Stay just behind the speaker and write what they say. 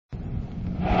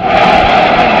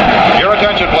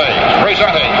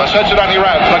Cincinnati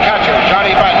Reds. The catcher,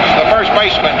 Johnny Bench. The first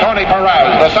baseman, Tony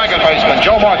Perez. The second baseman,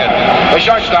 Joe Morgan. The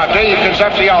shortstop, Dave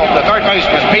Concepcion. The third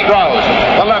baseman, Pete Rose.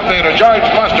 The left fielder, George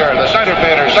Buster. The center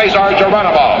fielder, Cesar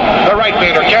Geronimo. The right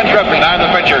fielder, Ken Griffin. And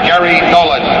the pitcher, Gary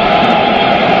Nolan.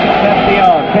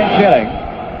 Concepcion, pinch hitting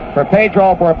for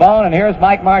Pedro Bourbon, and here's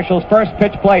Mike Marshall's first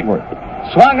pitch plateward.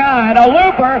 Swung on, a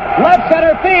looper, left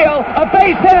center field, a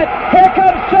base hit. Here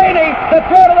comes Cheney, the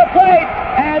throw to the plate,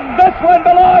 and this one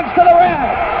belongs to the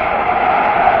Reds.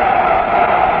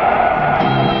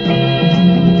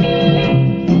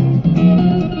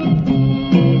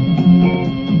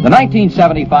 The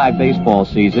 1975 baseball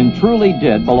season truly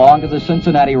did belong to the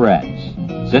Cincinnati Reds.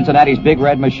 Cincinnati's Big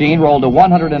Red Machine rolled to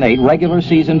 108 regular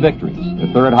season victories, the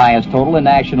third highest total in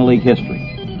National League history.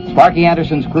 Sparky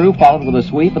Anderson's crew followed with a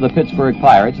sweep of the Pittsburgh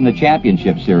Pirates in the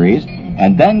championship series,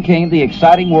 and then came the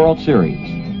exciting World Series,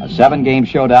 a 7-game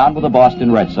showdown with the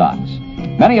Boston Red Sox.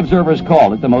 Many observers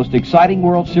called it the most exciting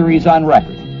World Series on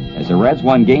record, as the Reds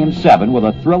won Game 7 with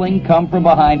a thrilling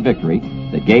come-from-behind victory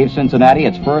that gave Cincinnati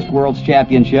its first World's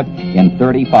Championship in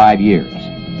 35 years.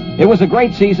 It was a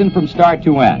great season from start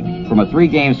to end, from a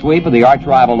 3-game sweep of the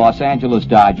arch-rival Los Angeles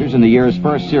Dodgers in the year's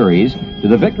first series to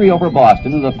the victory over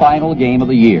Boston in the final game of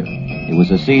the year. It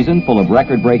was a season full of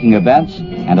record-breaking events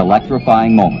and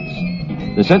electrifying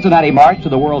moments. The Cincinnati march to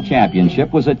the World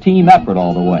Championship was a team effort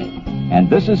all the way, and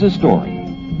this is a story.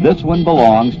 This one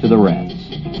belongs to the Reds.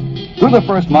 Through the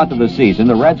first month of the season,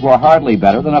 the Reds were hardly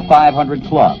better than a .500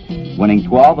 club, winning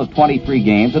 12 of 23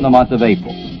 games in the month of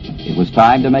April. It was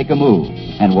time to make a move,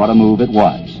 and what a move it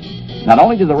was. Not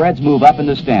only did the Reds move up in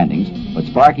the standings, but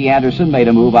Sparky Anderson made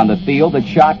a move on the field that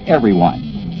shocked everyone.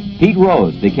 Pete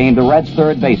Rose became the Reds'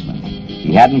 third baseman.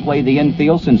 He hadn't played the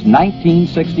infield since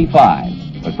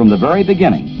 1965, but from the very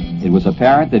beginning, it was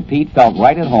apparent that Pete felt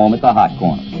right at home at the hot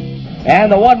corner.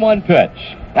 And the 1-1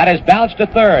 pitch. That is bounced to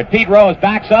third. Pete Rose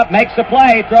backs up, makes the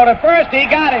play, throw to first, he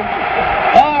got him.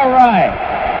 All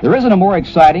right. There isn't a more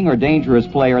exciting or dangerous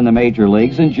player in the major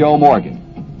leagues than Joe Morgan.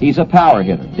 He's a power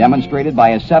hitter, demonstrated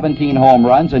by his 17 home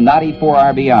runs and 94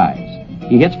 RBIs.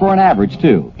 He hits for an average,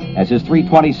 too, as his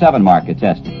 .327 mark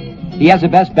attested. He has the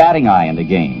best batting eye in the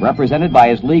game, represented by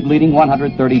his league-leading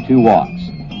 132 walks.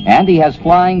 And he has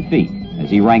flying feet,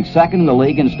 as he ranks second in the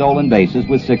league in stolen bases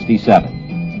with 67.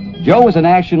 Joe was a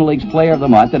National League's Player of the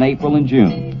Month in April and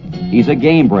June. He's a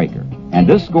game breaker, and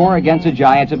this score against the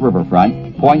Giants at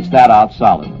Riverfront points that out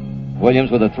solidly.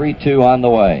 Williams with a 3-2 on the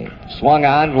way. Swung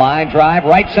on, line drive,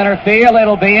 right center field.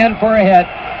 It'll be in for a hit.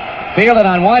 Fielded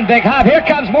on one big hop. Here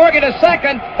comes Morgan to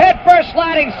second. Head first,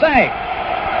 sliding safe.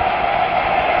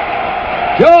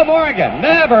 Joe Morgan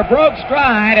never broke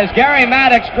stride as Gary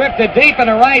Maddox drifted deep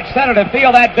into right center to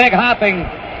field that big hopping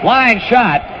line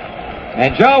shot.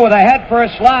 And Joe with a head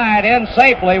first slide in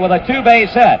safely with a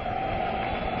 2-base hit.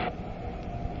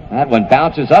 That one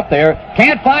bounces up there.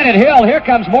 Can't find it, Hill. Here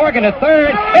comes Morgan to third.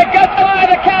 It gets by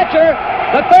the catcher.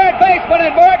 The third baseman,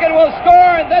 and Morgan will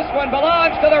score, and this one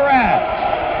belongs to the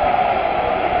Reds.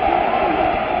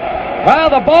 Well,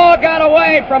 the ball got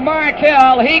away from Mark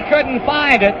Hill. He couldn't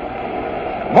find it.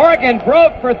 Morgan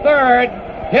broke for third.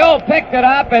 Hill picked it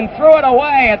up and threw it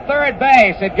away at third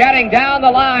base. It getting down the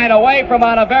line away from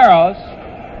Ontiveros.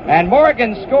 And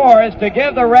Morgan scores to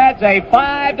give the Reds a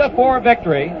 5-4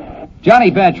 victory.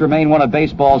 Johnny Bench remained one of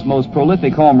baseball's most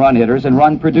prolific home run hitters and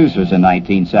run producers in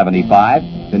 1975,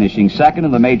 finishing second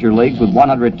in the major leagues with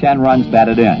 110 runs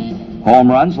batted in. Home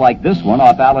runs like this one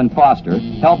off Alan Foster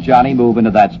helped Johnny move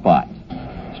into that spot.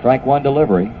 Strike one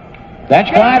delivery. Bench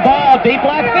fly ball, deep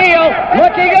left field.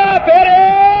 Looking up, it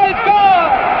is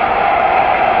gone!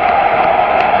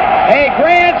 A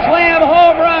grand slam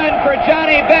home run for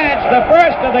Johnny Bench, the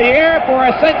first of the year for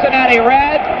a Cincinnati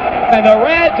Reds. And the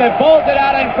Reds have bolted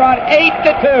out in front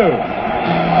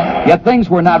 8-2. Yet things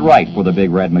were not right for the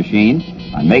Big Red Machine.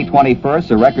 On May 21st,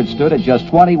 the record stood at just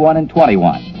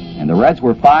 21-21, and the Reds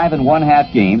were 5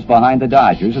 1/2 games behind the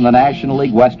Dodgers in the National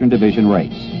League Western Division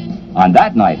race. On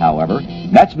that night, however,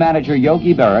 Mets manager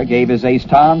Yogi Berra gave his ace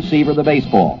Tom Seaver the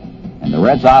baseball, and the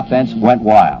Reds' offense went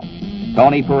wild.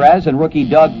 Tony Perez and rookie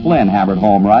Doug Flynn hammered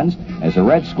home runs as the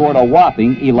Reds scored a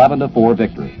whopping 11-4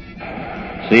 victory.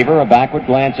 Seaver, a backward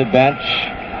glance at Bench.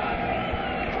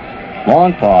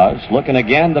 Long pause, looking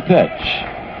again, the pitch.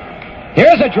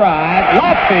 Here's a drive,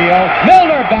 left field,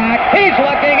 Milner back, he's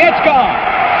looking, it's gone.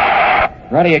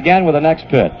 Ready again with the next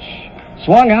pitch.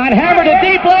 Swung on, hammered to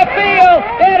deep left field.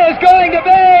 It is going to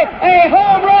be a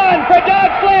home run for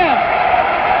Doug Flynn.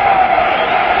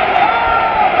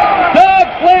 Doug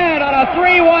Flynn on a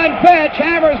 3-1 pitch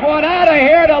hammers one out of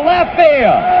here to left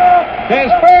field. His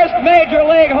first major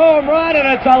league home run, and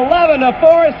it's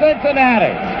 11-4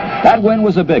 Cincinnati. That win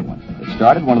was a big one. It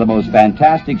started one of the most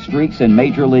fantastic streaks in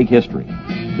Major League history.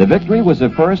 The victory was the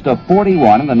first of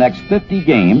 41 in the next 50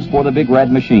 games for the Big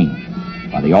Red Machine.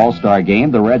 By the All-Star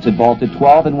game, the Reds had vaulted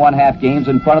 12 1/2 games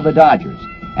in front of the Dodgers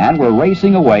and were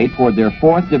racing away toward their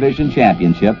 4th division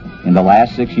championship in the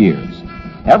last 6 years.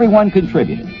 Everyone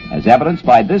contributed, as evidenced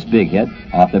by this big hit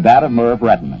off the bat of Merv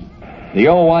Brennaman. The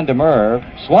 0-1 to Merv,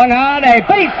 swung on, a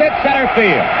base hit center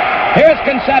field. Here's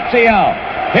Concepcion.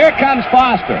 Here comes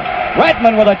Foster.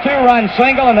 Brennaman with a 2-run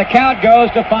single, and the count goes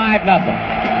to 5-0.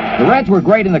 The Reds were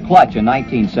great in the clutch in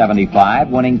 1975,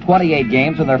 winning 28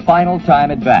 games in their final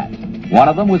time at bat. One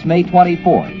of them was May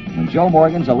 24th, when Joe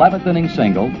Morgan's 11th inning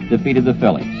single defeated the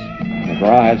Phillies.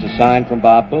 McGraw has a sign from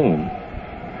Bob Boone.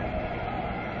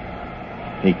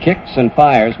 He kicks and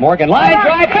fires. Morgan line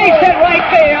drive, base hit right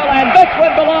field, and this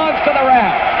one belongs to the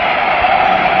Reds.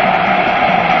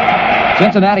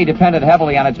 Cincinnati depended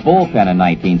heavily on its bullpen in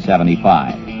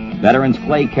 1975. Veterans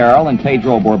Clay Carroll and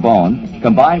Pedro Borbon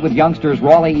combined with youngsters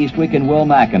Raleigh Eastwick and Will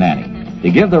McInerney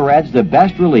to give the Reds the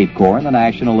best relief corps in the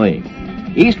National League.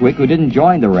 Eastwick, who didn't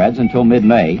join the Reds until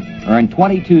mid-May, earned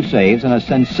 22 saves in a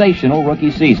sensational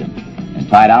rookie season and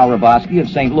tied Al Raboski of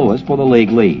St. Louis for the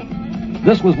league lead.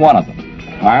 This was one of them.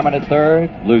 Harmon at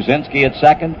third, Luzinski at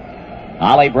second,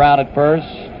 Ollie Brown at first.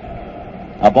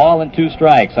 A ball and 2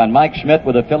 strikes on Mike Schmidt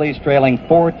with the Phillies trailing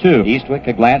 4-2. Eastwick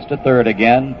had glanced to third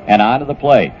again and onto the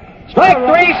plate. Strike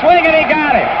 3, swing, and he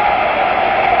got it.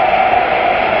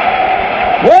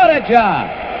 What a job.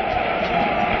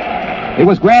 It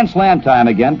was grand slam time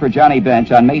again for Johnny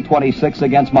Bench on May 26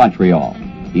 against Montreal.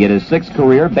 He had his 6th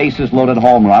career bases-loaded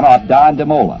home run off Don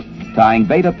DeMola, tying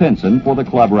Veda Pinson for the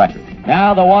club record.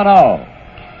 Now the 1-0.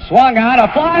 Swung on, a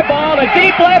fly ball to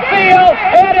deep left field.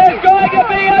 It is going to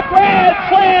be a grand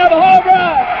slam home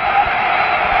run.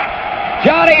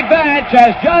 Johnny Bench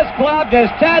has just clubbed his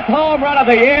 10th home run of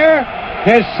the year,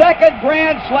 his 2nd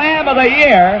grand slam of the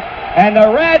year, and the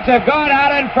Reds have gone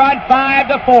out in front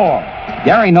 5-4.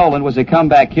 Gary Nolan was a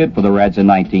comeback kid for the Reds in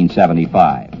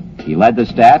 1975. He led the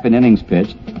staff in innings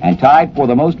pitched and tied for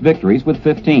the most victories with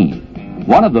 15.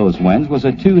 One of those wins was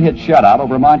a 2-hit shutout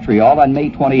over Montreal on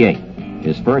May 28th.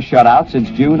 His first shutout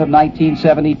since June of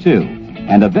 1972,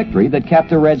 and a victory that kept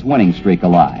the Reds' winning streak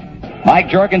alive. Mike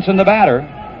Jorgensen, the batter.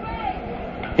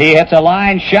 He hits a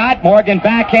line shot. Morgan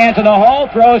backhands in the hole,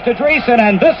 throws to Dreesen,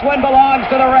 and this one belongs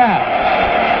to the Reds.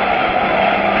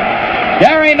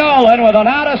 Gary Nolan with an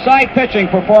out-of-sight pitching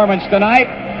performance tonight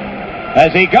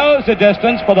as he goes the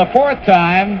distance for the 4th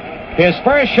time. His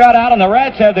first shutout, and the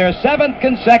Reds have their 7th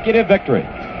consecutive victory.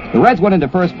 The Reds went into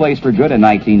first place for good in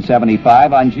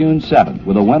 1975 on June 7th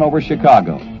with a win over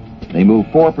Chicago. They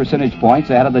moved 4 percentage points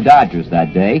ahead of the Dodgers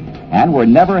that day and were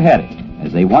never headed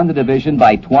as they won the division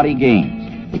by 20 games,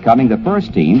 becoming the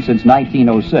first team since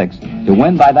 1906 to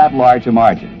win by that large a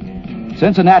margin.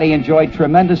 Cincinnati enjoyed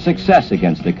tremendous success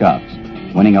against the Cubs,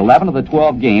 winning 11 of the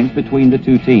 12 games between the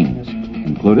two teams.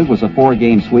 Included was a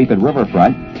 4-game sweep at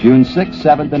Riverfront June 6th,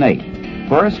 7th, and 8th.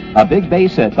 First, a big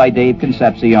base hit by Dave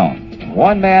Concepcion.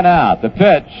 1 man out. The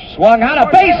pitch swung on, a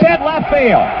base hit left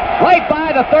field. Right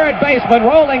by the 3rd baseman,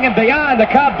 rolling him beyond the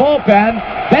Cub bullpen.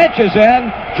 Bench is in,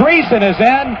 Dreesen is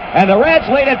in, and the Reds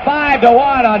lead it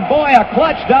 5-1 on, boy, a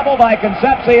clutch double by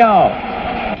Concepcion.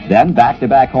 Then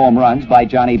back-to-back home runs by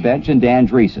Johnny Bench and Dan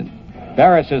Dreesen.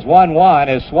 Ferris's 1-1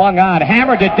 is swung on,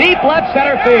 hammered to deep left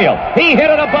center field. He hit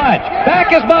it a bunch.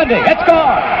 Back is Mundy. It's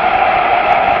gone.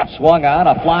 Swung on,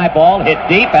 a fly ball hit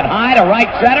deep and high to right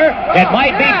center. It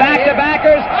might be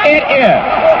back-to-backers. It is.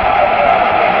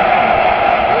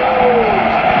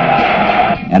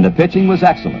 And the pitching was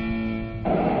excellent.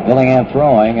 Dillingham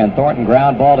throwing, and Thornton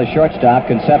ground ball to shortstop.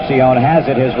 Concepcion has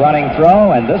it, his running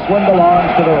throw, and this one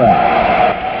belongs to the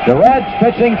Reds. The Reds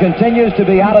pitching continues to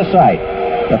be out of sight.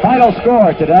 The final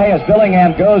score today as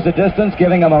Dillingham goes the distance,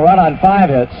 giving him a run on 5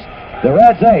 hits. The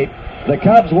Reds 8, the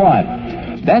Cubs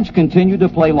 1. Bench continued to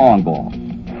play long ball.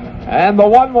 And the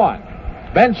 1-1.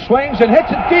 Bench swings and hits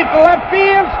it deep to left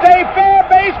field. Stay fair,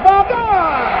 baseball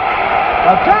gone.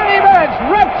 Well, Johnny Bench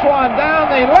rips one down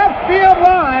the left field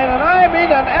line, and I mean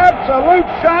an absolute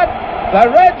shot. The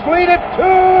Reds lead it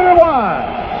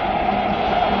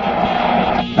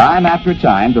 2-1. Time after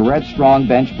time, the Reds' strong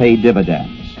bench paid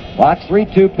dividends. Watts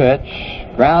 3-2 pitch,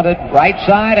 grounded right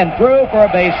side and through for a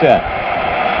base hit.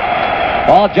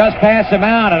 Ball just past him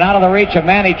out and out of the reach of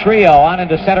Manny Trio on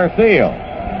into center field.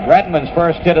 Redman's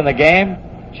first hit in the game.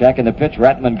 Checking the pitch,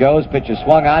 Redman goes, pitch is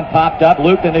swung on, popped up,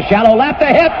 looped into shallow left, a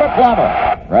hit for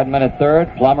Plummer. Redman at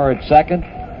third, Plummer at second.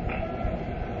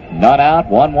 None out,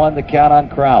 1-1 the count on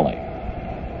Crowley.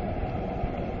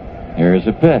 Here's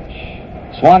a pitch.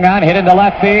 Swung on, hit into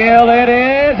left field, it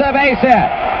is a base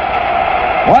hit.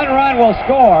 One run will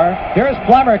score. Here's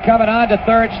Plummer coming on to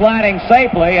third, sliding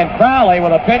safely, and Crowley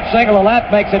with a pinch single to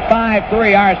left makes it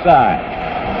 5-3 our side.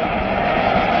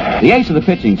 The ace of the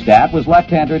pitching staff was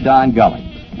left-hander Don Gully,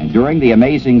 and during the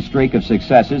amazing streak of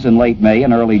successes in late May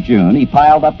and early June, he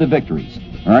piled up the victories,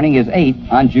 earning his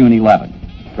 8th on June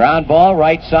 11th. Ground ball,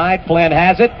 right side. Flynn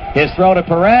has it. His throw to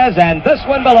Perez, and this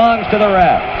one belongs to the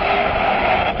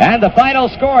Reds. And the final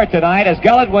score tonight as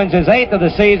Gullett wins his 8th of the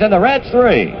season. The Reds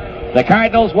 3, the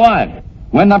Cardinals 1.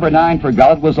 Win number 9 for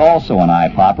Gullett was also an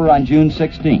eye-popper on June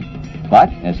 16th. But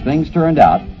as things turned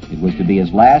out, it was to be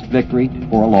his last victory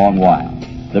for a long while.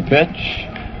 The pitch.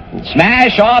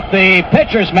 Smash off the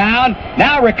pitcher's mound.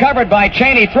 Now recovered by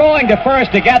Cheney, throwing to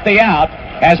first to get the out.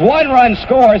 As one run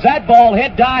scores, that ball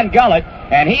hit Don Gullett,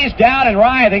 and he's down and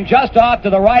writhing just off to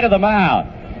the right of the mound.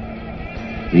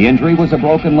 The injury was a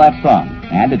broken left thumb,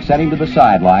 and it sent him to the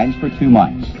sidelines for 2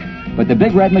 months. But the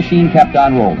Big Red Machine kept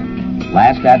on rolling.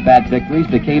 Last at-bat victories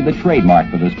became the trademark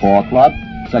for this ball club,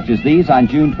 such as these on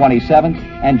June 27th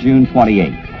and June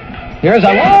 28th. Here's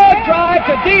a long drive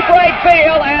to deep right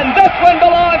field, and this one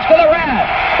belongs to the Reds.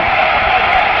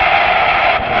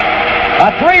 A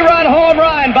 3-run home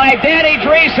run by Danny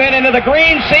Dreesen into the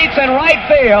green seats in right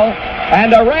field,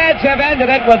 and the Reds have ended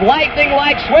it with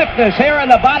lightning-like swiftness here in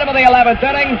the bottom of the 11th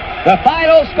inning. The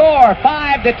final score,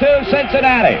 5-2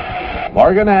 Cincinnati.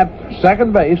 Morgan at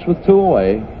second base with 2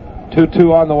 away,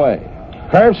 2-2 on the way.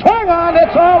 Curve swung on,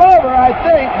 it's all over, I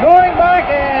think. Going back,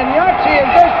 and Yahtzee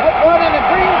has just put one in the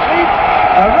green seat.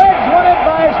 The Reds win it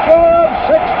by a score of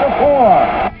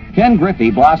 6-4. Ken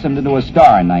Griffey blossomed into a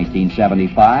star in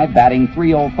 1975, batting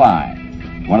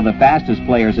 .305. One of the fastest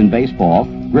players in baseball,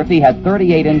 Griffey had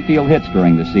 38 infield hits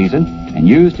during the season and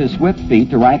used his swift feet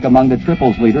to rank among the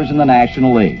triples leaders in the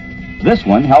National League. This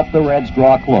one helped the Reds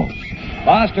draw close.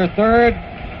 Foster third,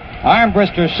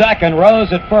 Armbruster second,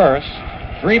 Rose at first.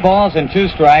 3 balls and 2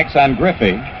 strikes on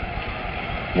Griffey.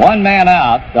 1 man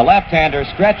out. The left-hander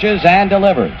stretches and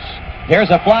delivers. Here's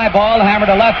a fly ball hammered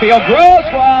to left field. Gross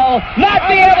will not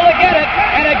be able to get it,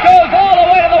 and it goes all the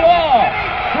way to the wall.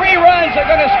 3 runs are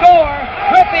going to score.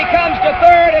 Griffey comes to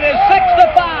third. It is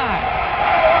 6-5.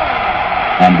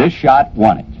 And this shot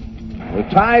won it. We're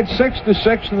tied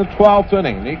 6-6 in the 12th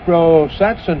inning. Negro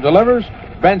sets and delivers.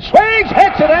 Bench swings,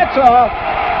 hits it, that's all.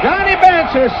 Johnny Bench,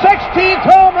 his 16th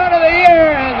home run of the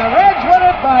year, and the Reds win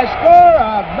it by a score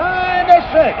of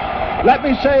 9-6. Let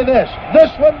me say this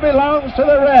one belongs to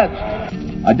the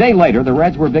Reds. A day later, the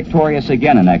Reds were victorious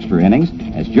again in extra innings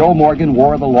as Joe Morgan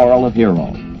wore the laurel of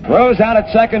hero. Rose out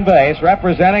at second base,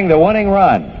 representing the winning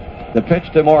run. The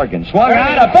pitch to Morgan. Swung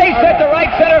on, a base hit to right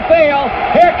center field.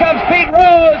 Here comes Pete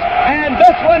Rose, and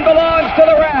this one belongs to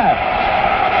the Reds.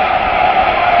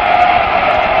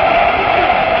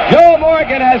 Joe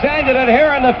Morgan has ended it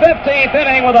here in the 15th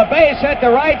inning with a base hit to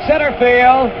right center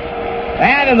field.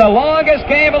 And in the longest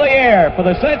game of the year for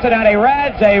the Cincinnati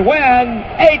Reds, they win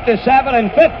 8-7 and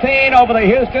 15 over the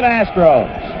Houston Astros.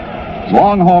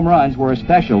 Long home runs were a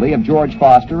specialty of George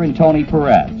Foster and Tony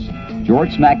Perez.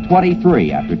 George smacked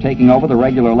 23 after taking over the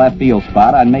regular left field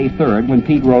spot on May 3rd when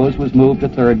Pete Rose was moved to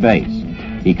third base.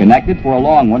 He connected for a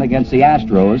long one against the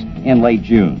Astros in late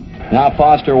June. Now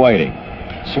Foster waiting.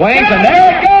 Swings, and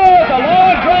there it goes! A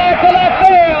long drive to left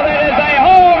field. It is a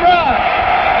home run.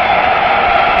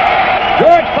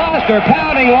 George Foster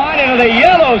pounding one into the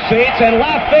yellow seats in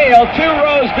left field, 2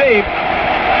 rows deep.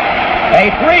 A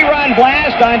 3-run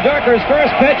blast on Durker's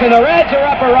first pitch, and the Reds are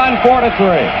up a run 4-3.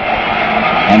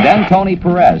 And then Tony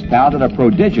Perez pounded a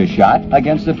prodigious shot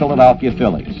against the Philadelphia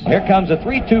Phillies. Here comes a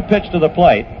 3-2 pitch to the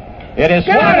plate. It is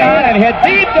swung on and hit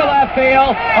deep to left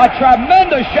field. A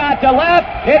tremendous shot to left.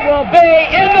 It will be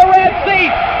in the red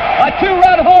seats. A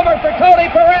 2-run homer for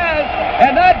Tony Perez,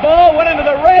 and that ball went into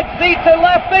the red seats in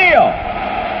left field.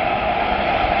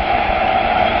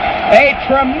 A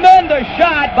tremendous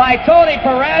shot by Tony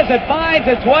Perez. It finds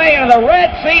its way into the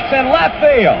red seats in left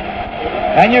field.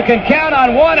 And you can count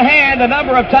on one hand the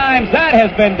number of times that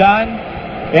has been done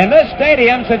in this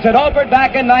stadium since it opened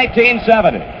back in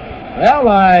 1970. Well,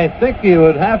 I think you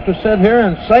would have to sit here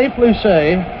and safely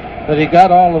say that he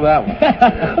got all of that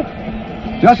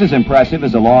one. Just as impressive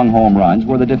as the long home runs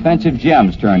were the defensive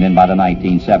gems turned in by the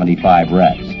 1975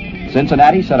 Reds.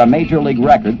 Cincinnati set a major league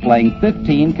record playing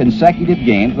 15 consecutive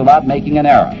games without making an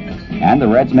error, and the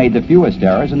Reds made the fewest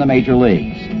errors in the major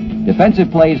leagues.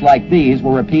 Defensive plays like these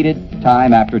were repeated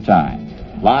time after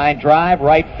time. Line drive,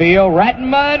 right field.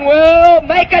 Brennaman will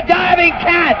make a diving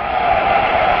catch.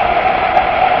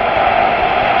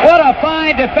 What a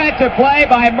fine defensive play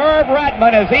by Merv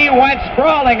Retman as he went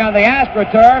sprawling on the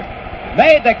AstroTurf,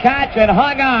 made the catch and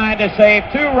hung on to save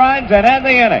 2 runs and end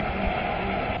the inning.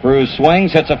 Cruz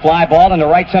swings, hits a fly ball into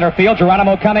right center field.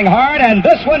 Geronimo coming hard, and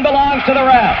this one belongs to the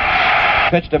Reds.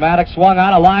 Pitch to Maddox, swung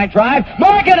on a line drive.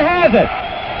 Morgan has it.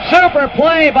 Super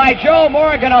play by Joe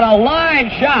Morgan on a line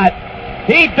shot.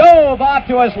 He dove off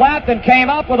to his left and came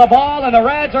up with a ball, and the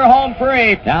Reds are home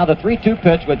free. Now the 3-2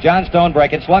 pitch with John Stone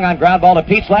breaking. Swung on ground ball to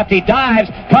Pete's left. He dives,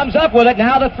 comes up with it.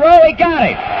 Now the throw. He got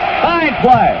it. Fine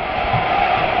play.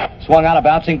 Swung on a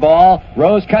bouncing ball.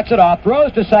 Rose cuts it off.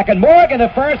 Throws to second. Morgan to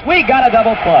first. We got a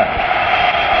double play.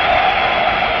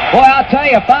 Boy, I'll tell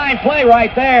you, fine play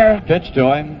right there. Pitch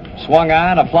to him. Swung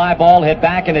on, a fly ball hit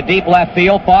back into deep left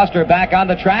field. Foster back on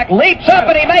the track, leaps up,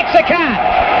 and he makes a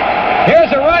catch.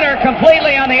 Here's a runner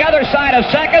completely on the other side of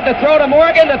second. The throw to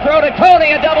Morgan, the throw to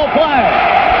Tony, a double play.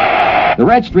 The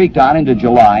Reds streaked on into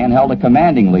July and held a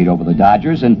commanding lead over the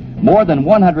Dodgers, and more than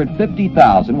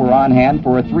 150,000 were on hand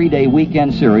for a 3-day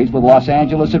weekend series with Los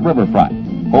Angeles at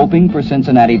Riverfront, hoping for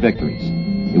Cincinnati victories.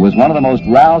 It was one of the most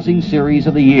rousing series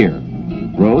of the year.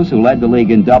 Rose, who led the league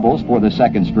in doubles for the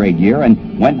second straight year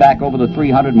and went back over the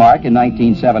 300 mark in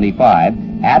 1975,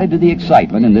 added to the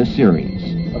excitement in this series.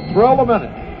 A thrill a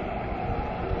minute.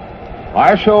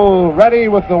 Marshall ready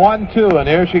with the 1-2, and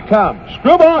here she comes.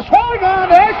 Screwball swung on,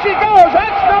 there she goes.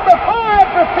 That's number 5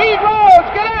 for Pete Rose.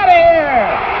 Get out of here.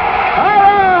 All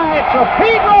right, so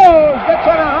Pete Rose gets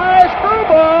on a high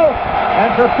screwball,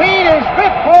 and for Pete, his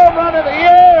 5th home run of the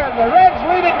year, and the Reds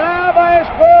lead it now by a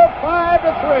score of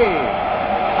 5-3.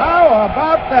 How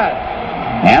about that?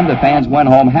 And the fans went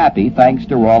home happy thanks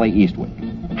to Raleigh Eastwick.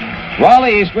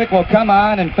 Raleigh Eastwick will come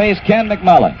on and face Ken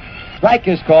McMullen. Strike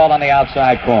is called on the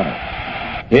outside corner.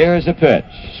 Here's a pitch.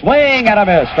 Swing and a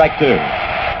miss. Strike 2.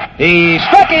 He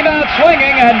struck him out swinging,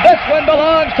 and this one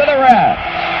belongs to the Reds.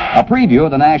 A preview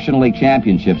of the National League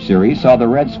Championship Series saw the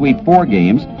Reds sweep 4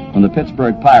 games from the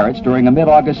Pittsburgh Pirates during a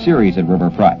mid-August series at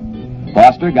Riverfront.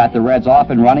 Foster got the Reds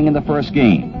off and running in the first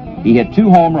game. He hit 2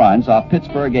 home runs off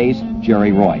Pittsburgh ace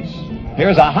Jerry Royce.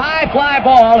 Here's a high fly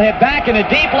ball hit back into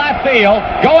deep left field.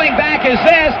 Going back is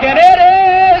Zisk, and it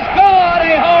is gone,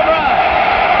 a home run.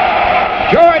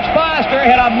 George Foster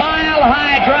hit a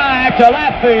mile-high drive to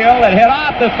left field and hit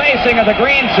off the facing of the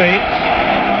green seats.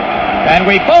 And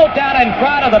we bolt down in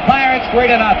front of the Pirates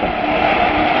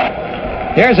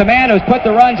 3-0. Here's a man who's put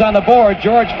the runs on the board,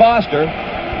 George Foster.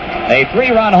 A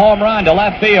 3-run home run to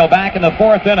left field back in the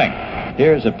 4th inning.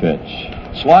 Here's a pitch.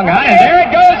 Swung on, and there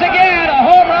it goes again. A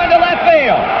home run to left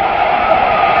field.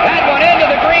 That one into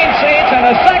the green seats, and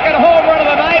the second home run of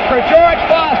the night for George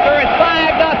Foster. It's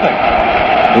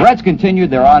 5-0. The Reds continued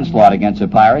their onslaught against the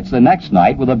Pirates the next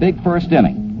night with a big first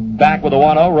inning. Back with a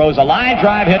 1-0, Rose a line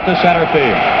drive hit to center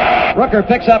field. Rooker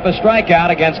picks up a strikeout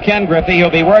against Ken Griffey.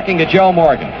 He'll be working to Joe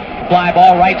Morgan. Fly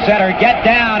ball right center, get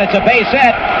down, it's a base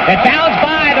hit. It bounced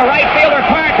by the right fielder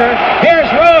Parker. Here's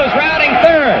Rose rounding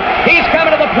third. He's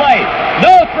coming to the plate.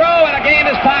 No throw, and the game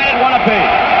is tied at 1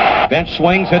 apiece. Bench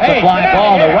swings, hits a fly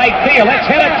ball to right field. It's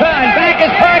hit a ton. Back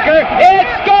is Parker.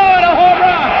 It's gone, a home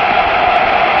run.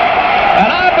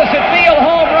 An opposite field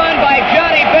home run by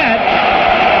Johnny Bench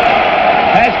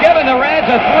has given the Reds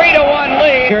a 3-1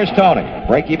 lead. Here's Tony.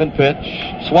 Break-even pitch.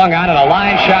 Swung on and a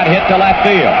line shot hit to left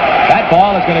field. That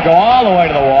ball is going to go all the way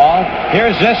to the wall.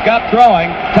 Here's Zisk up throwing.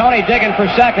 Tony digging for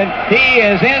second. He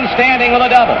is in standing with a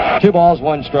double. 2 balls,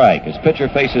 1 strike as pitcher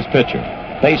faces pitcher.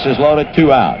 Bases loaded,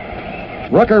 2 out.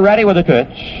 Rooker ready with a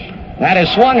pitch. That is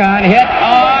swung on, hit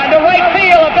on to right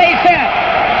field, a base hit.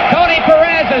 Tony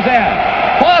Perez is in.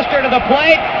 Foster to the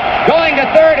plate. Going to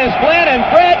third is Flynn, and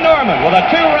Fred Norman with a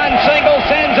 2-run single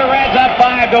sends the Reds up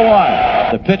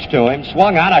 5-1. The pitch to him,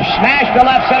 swung on, a smash to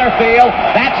left center field.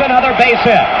 That's another base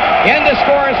hit. In to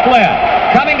score is Flynn.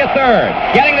 Coming to third.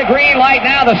 Getting the green light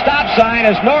now, the stop sign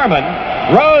is Norman.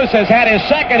 Rose has had his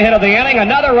second hit of the inning.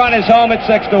 Another run is home at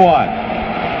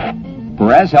 6-1.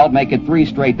 Perez helped make it 3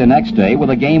 straight the next day with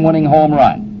a game-winning home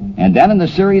run. And then in the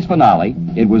series finale,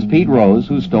 it was Pete Rose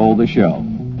who stole the show.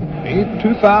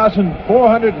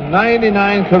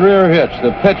 2,499 career hits.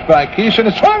 The pitch by Keeson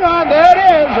is swung on. There it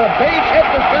is. A base hit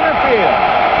to center field.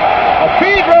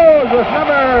 Pete Rose with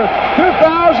number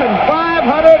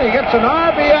 2,500. He gets an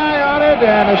RBI on it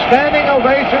and a standing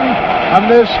ovation from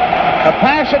this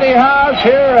Capacity House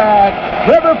here at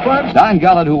Riverfront. Don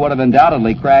Gullett, who would have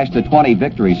undoubtedly crashed the 20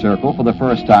 victory circle for the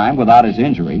first time without his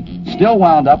injury, still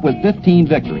wound up with 15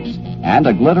 victories and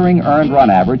a glittering earned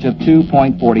run average of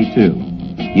 2.42.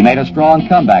 He made a strong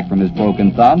comeback from his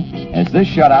broken thumb as this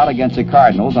shutout against the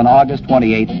Cardinals on August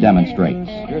 28th demonstrates.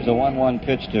 Here's a 1-1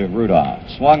 pitch to Rudolph.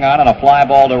 Swung on a fly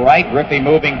ball to right. Griffey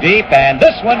moving deep, and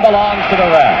this one belongs to the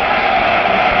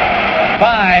Reds.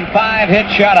 Fine 5-hit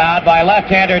shutout by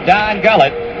left-hander Don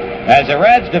Gullett as the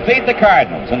Reds defeat the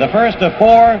Cardinals in the first of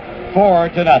 4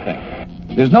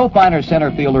 4-0. There's no finer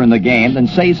center fielder in the game than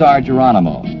Cesar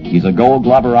Geronimo. He's a Gold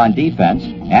Glover on defense,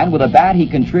 and with a bat he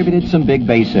contributed some big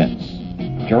base hits.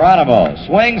 Geronimo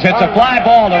swings, hits a fly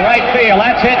ball to right field.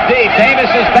 That's hit deep.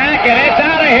 Davis is back, and it's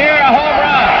out of here, a home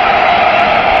run.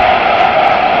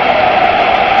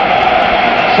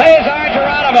 Cesar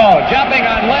Geronimo jumping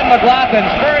on Lynn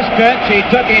McLaughlin's first pitch. He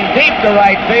took him deep to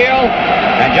right field,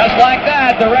 and just like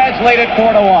that, the Reds lead it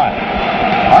 4-1.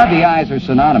 RBIs are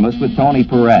synonymous with Tony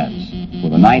Perez. For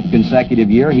the 9th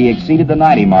consecutive year, he exceeded the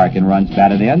 90 mark in runs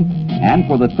batted in, and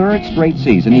for the 3rd straight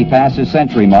season, he passed his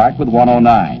century mark with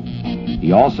 109.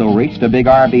 He also reached a big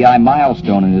RBI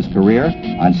milestone in his career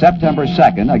on September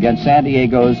 2nd against San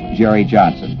Diego's Jerry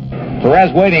Johnson.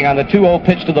 Perez waiting on the 2-0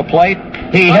 pitch to the plate.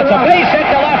 He hits a base hit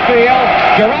to left field.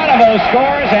 Geronimo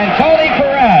scores, and Tony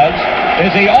Perez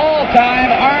is the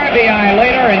all-time RBI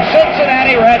leader in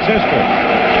Cincinnati Reds history.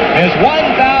 His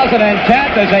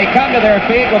 1,010th as they come to their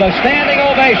feet with a standing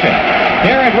ovation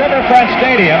here at Riverfront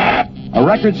Stadium. A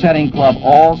record-setting club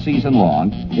all season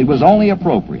long, it was only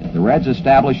appropriate the Reds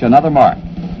establish another mark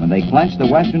when they clinched the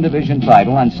Western Division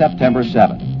title on September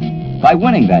 7th. By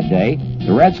winning that day,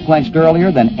 the Reds clinched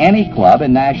earlier than any club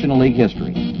in National League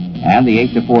history. And the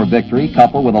 8-4 victory,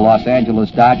 coupled with a Los Angeles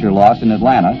Dodger loss in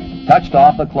Atlanta, touched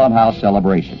off the clubhouse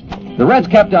celebration. The Reds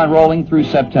kept on rolling through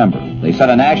September. They set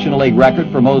a National League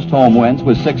record for most home wins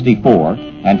with 64,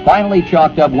 and finally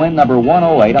chalked up win number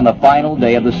 108 on the final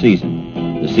day of the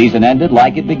season. The season ended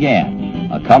like it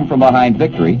began, a come-from-behind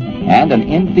victory and an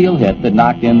infield hit that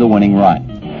knocked in the winning run.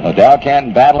 Odell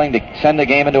Canton battling to send the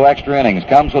game into extra innings.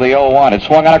 Comes with the 0-1. It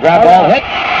swung on a ground ball hit.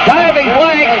 Diving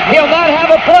Blank. He'll not have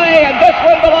a play, and this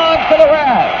one belongs to the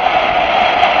Reds.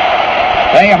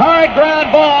 A hard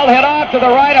ground ball hit off to the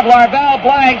right of Larvell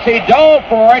Blanks. He dove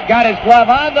for it, got his glove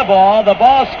on the ball. The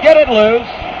ball skidded loose.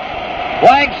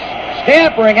 Blanks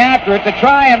scampering after it to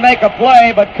try and make a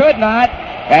play, but could not.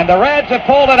 And the Reds have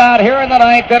pulled it out here in the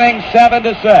 9th inning,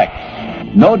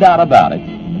 7-6. No doubt about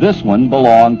it, this one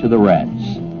belonged to the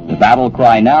Reds. The battle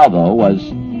cry now, though, was,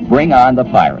 bring on the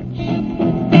Pirates.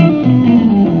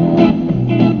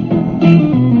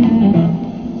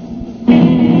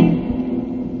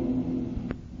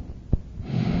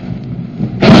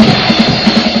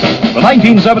 The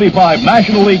 1975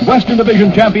 National League Western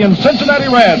Division champion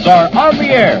Cincinnati Reds are on the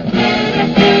air.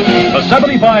 The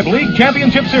 75 League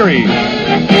Championship Series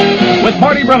with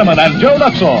Marty Brennaman and Joe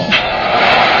Nuxall.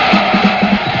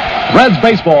 Reds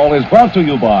baseball is brought to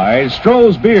you by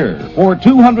Stroh's Beer for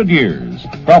 200 years,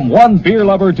 from one beer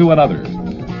lover to another.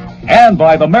 And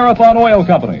by the Marathon Oil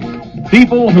Company,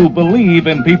 people who believe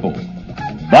in people.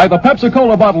 By the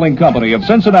Pepsi-Cola Bottling Company of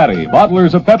Cincinnati,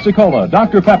 bottlers of Pepsi-Cola,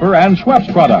 Dr. Pepper, and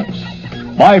Schweppes products.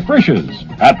 By Frisch's.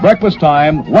 At breakfast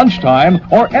time, lunchtime,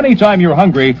 or any time you're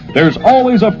hungry, there's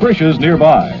always a Frisch's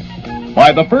nearby.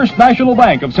 By the First National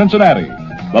Bank of Cincinnati,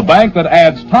 the bank that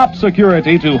adds top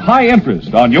security to high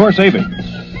interest on your savings.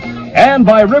 And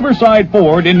by Riverside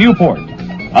Ford in Newport,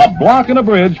 a block and a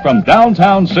bridge from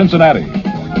downtown Cincinnati.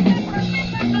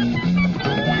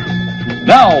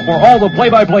 Now, for all the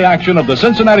play-by-play action of the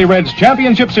Cincinnati Reds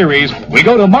Championship Series, we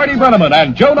go to Marty Brennaman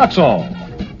and Joe Nuxall.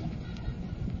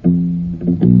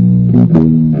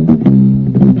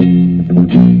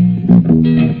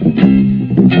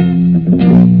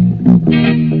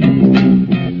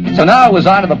 So now it was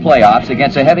on to the playoffs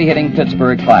against a heavy-hitting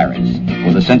Pittsburgh Pirates.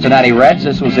 For the Cincinnati Reds,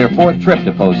 this was their 4th trip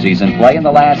to postseason play in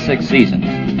the last 6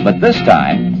 seasons. But this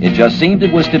time, it just seemed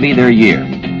it was to be their year.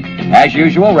 As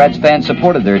usual, Reds fans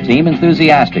supported their team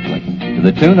enthusiastically, to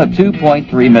the tune of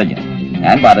 $2.3 million.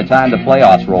 And by the time the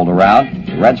playoffs rolled around,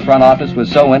 the Reds front office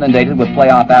was so inundated with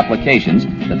playoff applications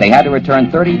that they had to return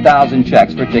 30,000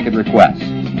 checks for ticket requests.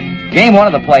 Game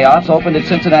 1 of the playoffs opened at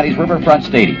Cincinnati's Riverfront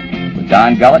Stadium, with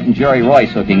Don Gullett and Jerry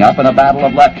Royce hooking up in a battle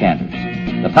of left-handers.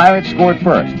 The Pirates scored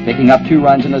first, picking up 2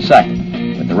 runs in the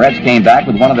second. But the Reds came back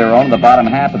with one of their own in the bottom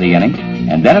half of the inning,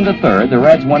 and then in the third, the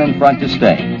Reds went in front to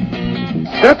stay.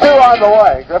 2-2 on the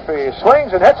way. Griffey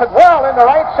swings and hits it well into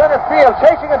right center field.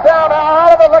 Chasing it down now.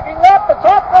 Oliver looking up. It's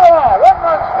off the wall. 1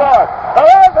 run scored.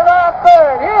 Perez is on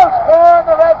third. He'll score, and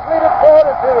the Reds lead it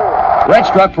 4-2. Reds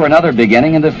struck for another big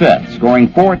inning in the 5th, scoring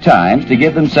 4 times to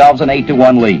give themselves an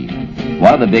 8-1 lead.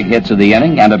 One of the big hits of the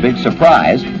inning, and a big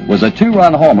surprise, was a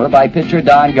 2-run homer by pitcher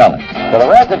Don Gullett. So the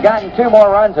Reds have gotten 2 more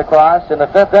runs across in the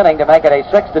 5th inning to make it a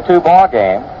 6-2 ball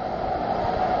game.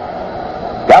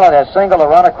 Gullett has singled a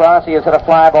run across. He has hit a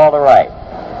fly ball to right.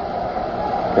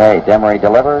 Okay, Demery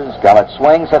delivers. Gullett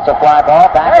swings, hits a fly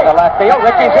ball back to the left field.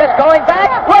 Richie's hit, going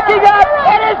back, looking up.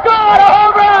 It is gone. A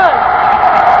home run.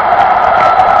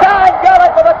 Don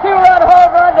Gullett with a 2-run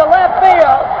home run to left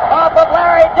field off of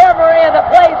Larry Demery, and the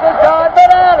place is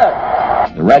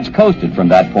Reds coasted from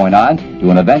that point on to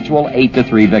an eventual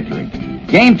 8-3 victory.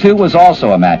 Game 2 was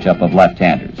also a matchup of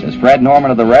left-handers, as Fred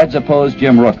Norman of the Reds opposed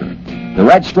Jim Rooker. The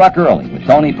Reds struck early with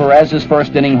Tony Perez's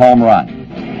first-inning home run.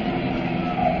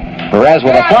 Perez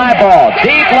with a fly ball,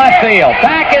 deep left field.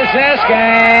 Back is this,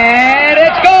 and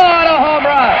it's gone, a home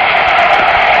run.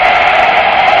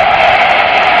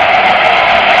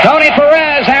 Tony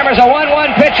Perez hammers a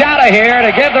 1-1 pitch out of here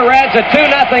to give the Reds a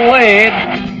 2-0 lead.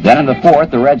 Then in the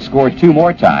fourth, the Reds scored 2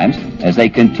 more times as they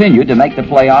continued to make the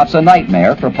playoffs a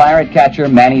nightmare for Pirate catcher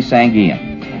Manny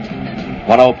Sanguillen.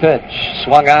 1-0 pitch,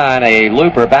 swung on, a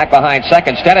looper back behind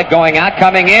second. Instead of going out,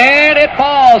 coming in, it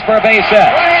falls for a base hit.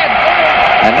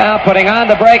 And now putting on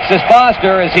the brakes is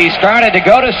Foster as he started to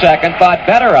go to second, thought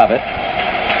better of it,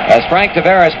 as Frank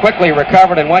Tavares quickly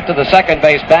recovered and went to the second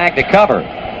base bag to cover.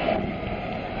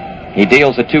 He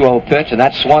deals a 2-0 pitch, and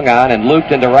that's swung on and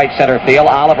looped into right center field.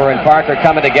 Oliver and Parker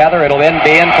coming together. It'll be in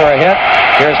for a hit.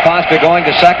 Here's Foster going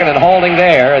to second and holding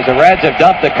there as the Reds have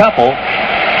dumped a couple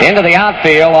into the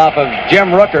outfield off of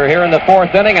Jim Rooker here in the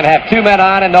fourth inning and have 2 men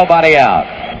on and nobody out.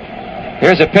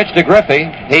 Here's a pitch to Griffey.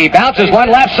 He bounces one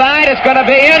left side. It's going to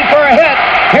be in for a hit.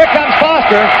 Here comes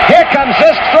Foster. Here comes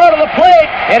Zisk's throw to the plate.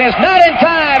 It is not in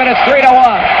time, and it's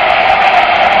 3-1.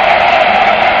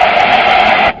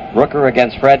 Rooker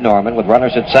against Fred Norman with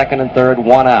runners at second and third,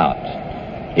 1 out.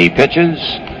 He pitches.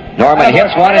 Norman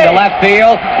hits one into left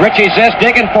field. Richie Zisk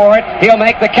digging for it. He'll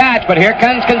make the catch, but here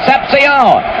comes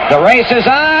Concepcion. The race is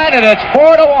on, and it's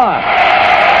 4-1.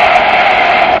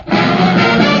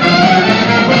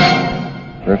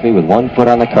 Griffey with 1 foot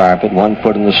on the carpet, 1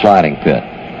 foot in the sliding pit.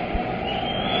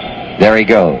 There he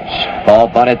goes. Ball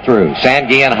bunted through.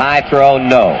 Sanguillen high throw,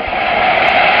 no.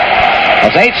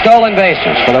 That's 8 stolen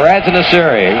bases for the Reds in the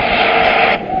series.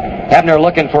 Hebner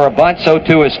looking for a bunt, so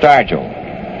too is Stargell.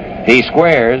 He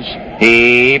squares.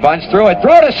 He bunts through it.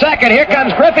 Throw to second. Here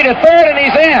comes Griffey to third, and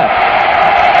he's in.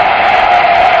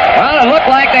 Well, it looked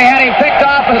like they had him picked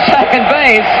off at second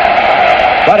base.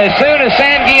 But as soon as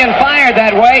Sanguillen fired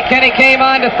that way, Kenny came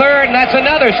on to third, and that's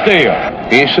another steal.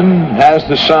 Eason has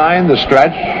the sign, the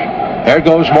stretch. There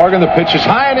goes Morgan. The pitch is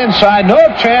high and inside. No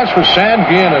chance for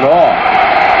Sanguillen at all.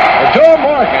 Joe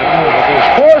Morgan, with his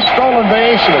 4th stolen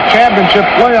base in a championship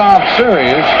playoff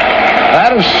series,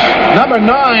 that is number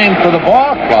 9 for the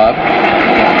ball club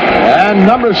and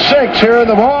number 6 here in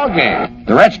the ball game.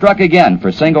 The Reds struck again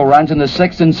for single runs in the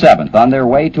 6th and 7th on their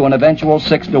way to an eventual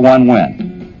 6-1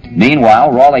 win.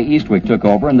 Meanwhile, Raleigh Eastwick took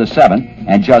over in the 7th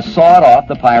and just sawed off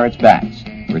the Pirates' bats,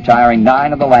 retiring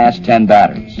 9 of the last 10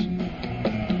 batters.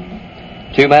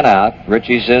 2 men out.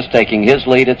 Richie Zisk taking his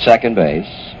lead at second base.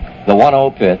 The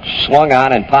 1-0 pitch swung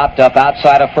on and popped up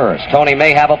outside of first. Tony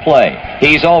may have a play.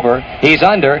 He's over. He's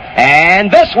under. And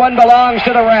this one belongs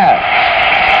to the Reds.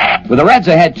 With the Reds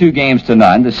ahead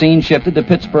 2-0, the scene shifted to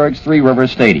Pittsburgh's Three Rivers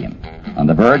Stadium. On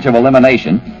the verge of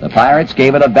elimination, the Pirates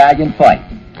gave it a valiant fight,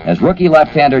 as rookie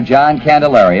left-hander John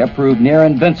Candelaria proved near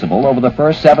invincible over the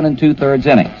first 7 2/3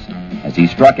 innings, as he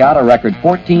struck out a record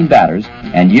 14 batters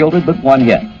and yielded but 1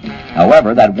 hit.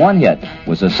 However, that 1 hit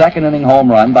was a second-inning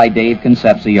home run by Dave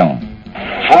Concepcion.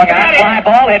 Swung on, fly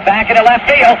ball, hit back into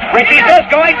left field. Richie Zisk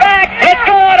going back. It's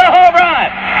gone, a home run.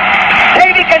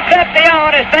 Davey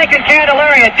Concepcion is taking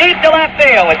Candelaria deep to left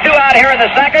field with 2 out here in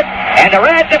the second, and the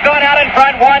Reds have gone out in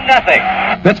front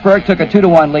 1-0. Pittsburgh took a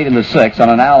 2-1 lead in the 6th on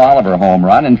an Al Oliver home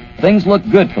run, and things looked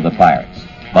good for the Pirates.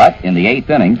 But in the 8th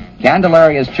inning,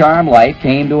 Candelaria's charmed life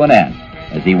came to an end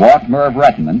as he walked Merv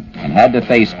Brennaman and had to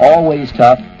face always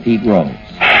tough Pete Rose.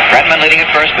 Brennaman leading at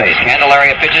first base.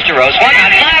 Candelaria pitches to Rose. Swung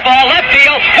on, fly ball, left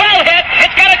field. Well hit.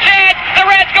 It's got a chance. The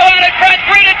Reds go out in front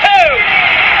 3-2.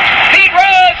 Pete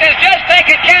Rose has just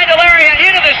taken Candelaria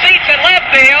into the seats in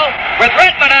left field with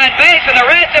Brennaman on base, and the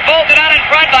Reds have bolted out in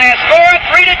front by a score of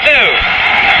 3-2.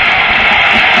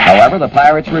 However, the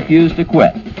Pirates refused to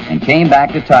quit and came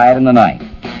back to tie it in the 9th.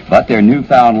 But their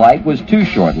newfound light was too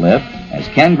short-lived, as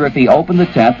Ken Griffey opened the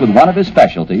 10th with one of his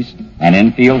specialties, an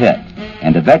infield hit,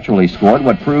 and eventually scored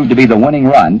what proved to be the winning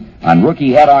run on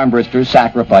rookie Ed Armbruster's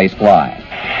sacrifice fly.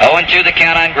 0-2 the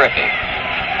count on Griffey.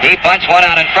 He bunts one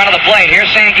out in front of the plate.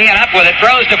 Here's Sanguillen up with it.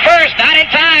 Throws to first. Not in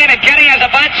time, and Kenny has a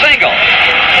bunt single.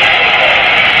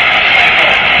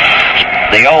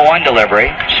 The 0-1 delivery,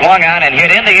 swung on and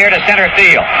hit in the air to center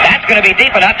field. That's going to be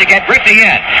deep enough to get Griffey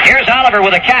in. Here's Oliver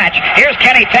with a catch. Here's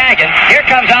Kenny tagging. Here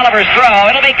comes Oliver's throw.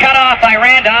 It'll be cut off by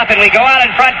Randolph, and we go out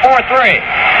in front 4-3.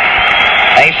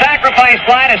 A sacrifice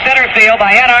fly to center field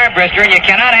by Ed Armbruster, and you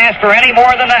cannot ask for any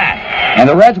more than that. And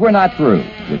the Reds were not through.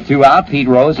 With 2 out, Pete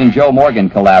Rose and Joe Morgan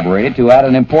collaborated to add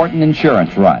an important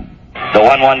insurance run. The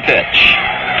 1-1 pitch.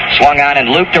 Swung on and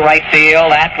looped to right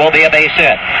field. That will be a base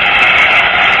hit.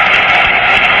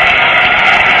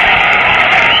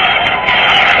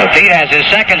 So Pete has his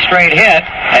second straight hit,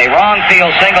 a wrong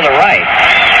field single to right.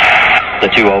 The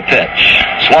 2-0 pitch.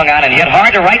 Swung on and hit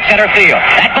hard to right center field.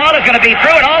 That ball is going to be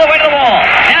through and all the way to the wall.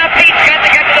 Now Pete's got to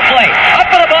get to the plate. Up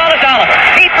for the ball is Oliver.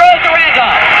 Pete throws to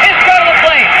Randolph. His go to the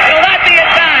plate. It'll not be in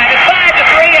time. It's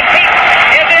 5-3 and Pete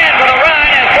is in with a run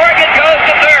as Morgan goes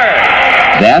to third.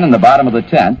 Then in the bottom of the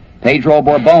 10th, Pedro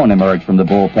Borbon emerged from the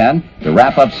bullpen to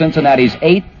wrap up Cincinnati's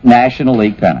 8th National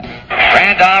League pennant.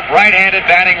 Randolph, right-handed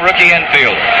batting rookie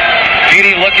infielder.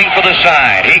 Petey looking for the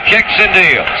side. He kicks and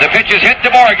deals. The pitch is hit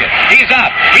to Morgan. He's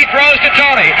up. He throws to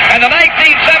Tony. And the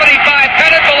 1975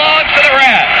 pennant belongs to the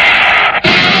Reds.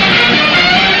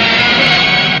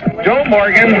 Joe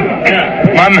Morgan,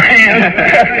 my man.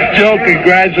 Joe,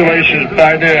 congratulations,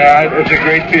 partner. It's a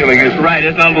great feeling. It's right.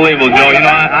 It's unbelievable, Joe. You know,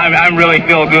 I really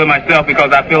feel good myself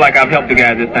because I feel like I've helped the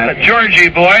guys this time. Georgie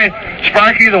boy,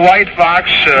 Sparky the White Fox.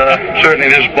 Certainly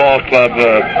this ball club,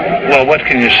 well, what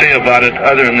can you say about it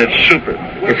other than it's super?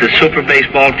 It's a super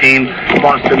baseball team.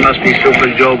 Boston must be super,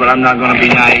 Joe, but I'm not going to be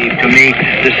naive. To me,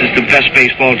 this is the best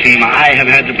baseball team I have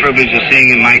had the privilege of seeing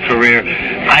in my career.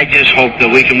 I just hope that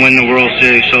we can win the World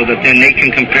Series so that then they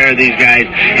can compare these guys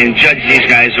and judge these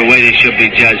guys the way they should be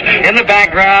judged. In the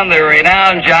background, the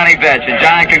renowned Johnny Bench. And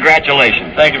John,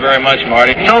 congratulations. Thank you very much,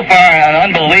 Marty. So far, an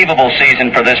unbelievable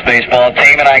season for this baseball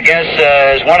team, and I guess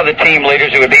as one of the team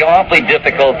leaders, it would be awfully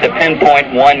difficult to pinpoint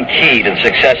one key to the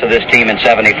success of this team in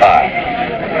 75.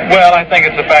 Well, I think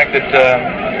it's the fact that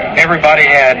everybody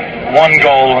had one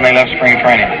goal when they left spring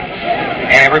training.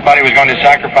 And everybody was going to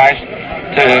sacrifice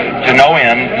to no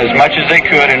end as much as they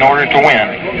could in order to win.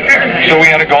 So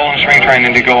we had a goal in spring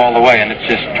training to go all the way, and it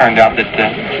just turned out that 2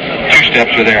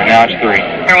 steps are there. Now it's 3.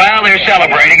 Well, they're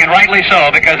celebrating, and rightly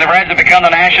so, because the Reds have become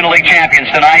the National League champions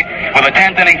tonight with a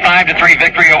 10th inning 5-3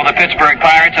 victory over the Pittsburgh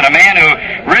Pirates, and a man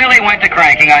who really went to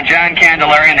cranking on John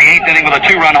Candelaria in the 8th inning with a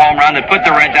 2-run home run that put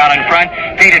the Reds out in front.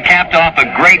 Pete had capped off a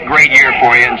great, great year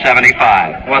for you in 75.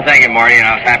 Well, thank you, Marty, and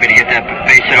I was happy to get that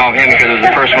base hit off him because it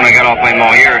was the first one I got off him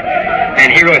all year. And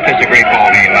he really pitched a great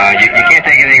ball game. You can't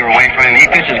take anything away from him. He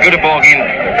pitched as good a ball game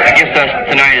against us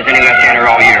tonight as any left-hander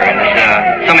all year. And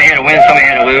somebody had to win, somebody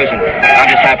had to lose, and I'm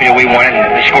just happy that we won it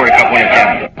and they scored a couple in the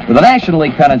 10th. With the National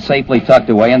League pennant safely tucked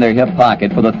away in their hip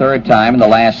pocket for the 3rd time in the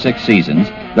last 6 seasons,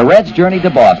 the Reds journeyed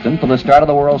to Boston for the start of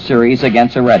the World Series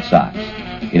against the Red Sox.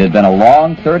 It had been a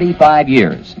long 35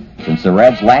 years since the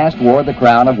Reds last wore the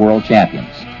crown of world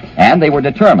champions, and they were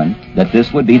determined that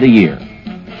this would be the year.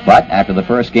 But after the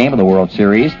first game of the World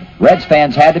Series, Reds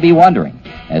fans had to be wondering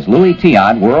as Louis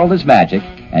Tiant whirled his magic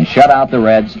and shut out the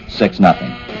Reds 6-0.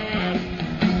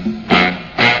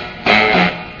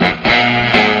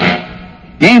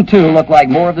 Game 2 looked like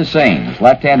more of the same as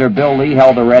left-hander Bill Lee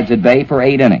held the Reds at bay for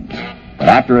 8 innings. But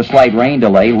after a slight rain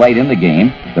delay late in the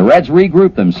game, the Reds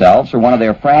regrouped themselves for one of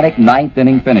their frantic 9th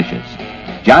inning finishes.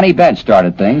 Johnny Bench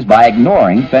started things by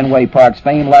ignoring Fenway Park's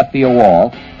famed left field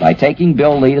wall by taking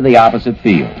Bill Lee to the opposite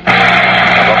field. Number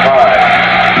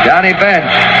 5, Johnny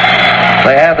Bench.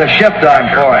 They have the shift on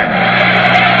for him.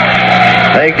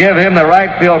 They give him the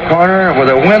right field corner. With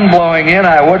the wind blowing in,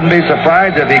 I wouldn't be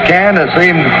surprised if he can to see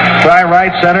him try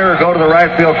right center or go to the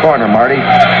right field corner, Marty.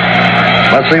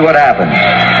 Let's see what happens.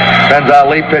 Depends how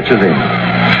Lee pitches him.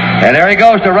 And there he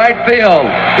goes to right field.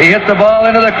 He hits the ball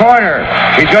into the corner.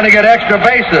 He's going to get extra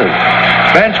bases.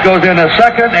 Bench goes into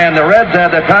second, and the Reds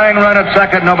have the tying run at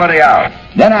second, nobody out.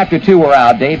 Then after 2 were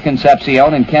out, Dave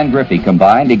Concepcion and Ken Griffey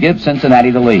combined to give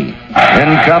Cincinnati the lead.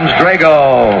 In comes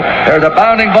Drago. There's a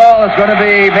bounding ball. It's going to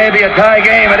be maybe a tie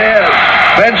game. It is.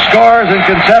 Bench scores, and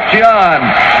Concepcion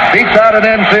beats out an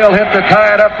infield hit to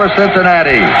tie it up for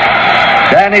Cincinnati.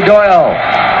 Danny Doyle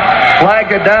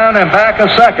flagged it down and back a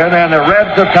second, and the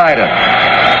Reds have tied it.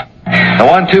 The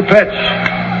 1-2 pitch.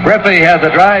 Griffey has a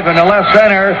drive in the left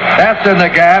center. That's in the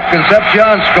gap.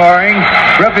 Concepcion scoring.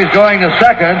 Griffey's going to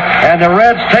second, and the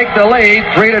Reds take the lead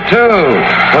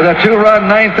 3-2 with a 2-run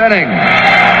 9th inning.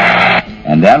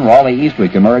 And then Raleigh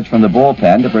Eastwick emerged from the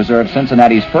bullpen to preserve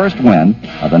Cincinnati's first win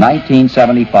of the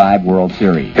 1975 World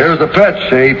Series. Here's the pitch.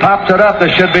 He pops it up.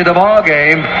 This should be the ball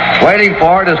game. Waiting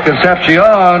for it is Concepcion,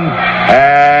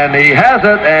 and he has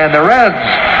it, and the Reds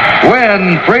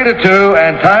win 3-2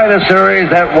 and tie the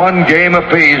series at 1 game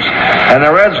apiece. And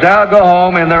the Reds now go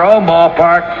home in their own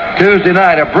ballpark Tuesday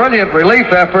night. A brilliant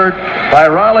relief effort by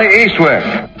Raleigh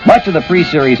Eastwick. Much of the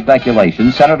pre-series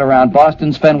speculation centered around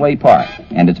Boston's Fenway Park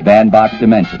and its bandbox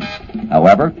dimensions.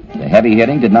 However, the heavy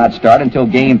hitting did not start until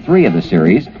Game 3 of the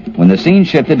series, when the scene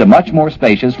shifted to much more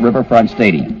spacious Riverfront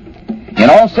Stadium.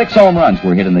 In all, 6 home runs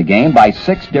were hit in the game by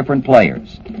 6 different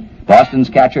players. Boston's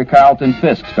catcher Carlton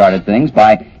Fisk started things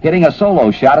by hitting a solo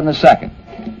shot in the second.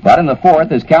 But in the fourth,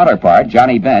 his counterpart,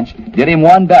 Johnny Bench, did him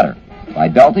one better by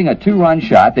belting a 2-run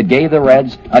shot that gave the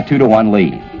Reds a 2-1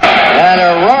 lead. And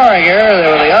they're roaring here. They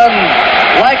were the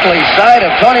unlikely sight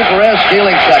of Tony Perez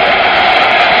stealing second.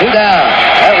 2 down.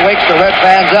 That wakes the Red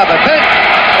fans up. A pitch.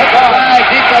 It's a fly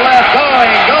deep to left.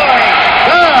 Going. Gone.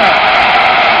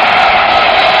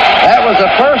 That was the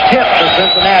first hit for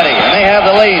Cincinnati, and they have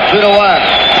the lead, 2-1.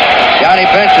 Johnny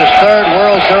Bench's third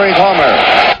World Series homer.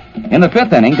 In the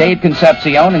 5th inning, Dave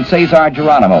Concepcion and Cesar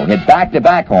Geronimo hit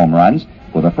back-to-back home runs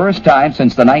for the first time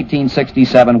since the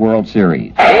 1967 World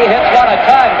Series. He hits one a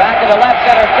ton back into left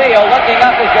center field. Looking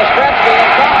up is Yastrzemski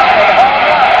and gone. A home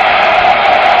run.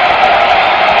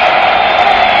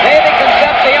 David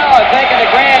Concepcion taking the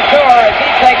grand tour as he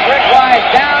takes Rick Wise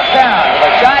downtown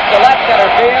with a shot to left center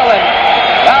field, and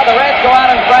now the Reds go out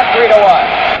in front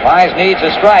 3-1. Wise needs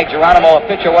a strike. Geronimo a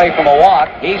pitch away from a walk.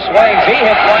 He swings. He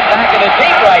hits one back into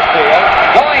deep right field.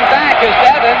 Going back is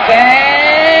Evans,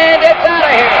 and it's out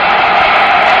of here.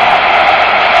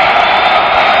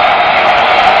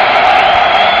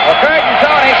 Well, Kurt and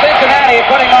Tony, Cincinnati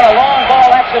putting on a long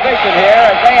ball exhibition here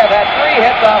as they have had 3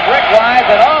 hits off Rick Wise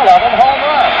and all of them home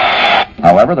runs.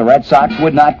 However, the Red Sox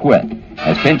would not quit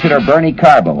as pinch hitter Bernie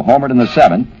Carbo homered in the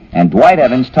 7th, and Dwight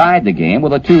Evans tied the game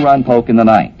with a 2-run poke in the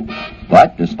 9th.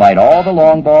 But despite all the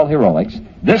long ball heroics,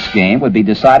 this game would be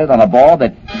decided on a ball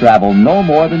that traveled no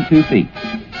more than 2 feet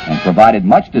and provided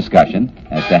much discussion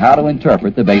as to how to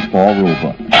interpret the baseball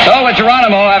rulebook. So with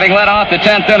Geronimo having led off the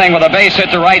 10th inning with a base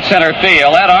hit to right center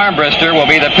field, Ed Armbruster will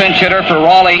be the pinch hitter for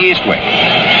Raleigh Eastwick.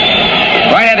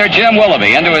 Right-hander Jim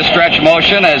Willoughby into his stretch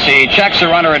motion as he checks the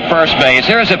runner at first base.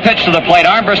 Here's a pitch to the plate.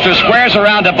 Armbruster squares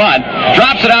around to bunt,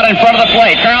 drops it out in front of the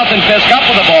plate. Carlton Fisk up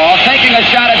with the ball, taking a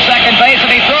shot at second base,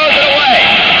 and he throws it away.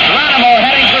 Geronimo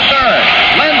heading for third.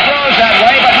 Lynn throws that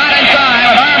way, but not in time,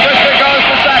 and Armbruster goes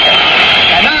to second.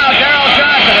 And now Darrell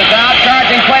Johnson is out,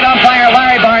 charging plate umpire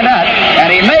Larry Barnett,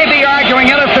 and he may be arguing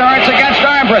interference against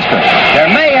Armbruster. There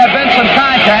may have been some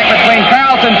contact between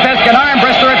Carlton Fisk and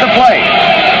Armbruster at the plate.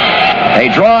 A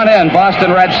drawn-in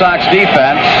Boston Red Sox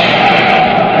defense,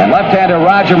 and left-hander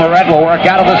Roger Moret will work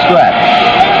out of the stretch.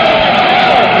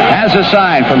 Has a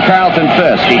sign from Carlton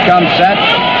Fisk. He comes set.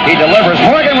 He delivers.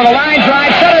 Morgan with a line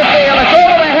drive, center field. It's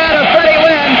over the head of Freddie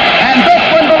Lynn, and this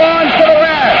one belongs to the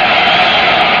Reds.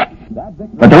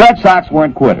 But the Red Sox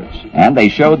weren't quitters, and they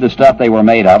showed the stuff they were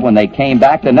made of when they came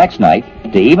back the next night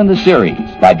to even the series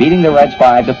by beating the Reds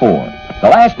 5-4. The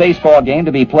last baseball game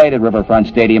to be played at Riverfront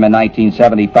Stadium in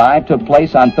 1975 took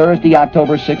place on Thursday,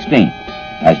 October 16th,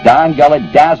 as Don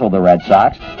Gullett dazzled the Red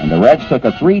Sox, and the Reds took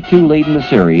a 3-2 lead in the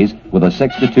series with a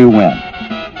 6-2 win.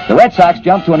 The Red Sox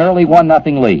jumped to an early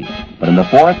 1-0 lead, but in the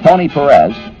 4th, Tony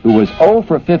Perez, who was 0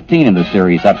 for 15 in the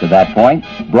series up to that point,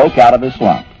 broke out of his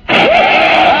slump.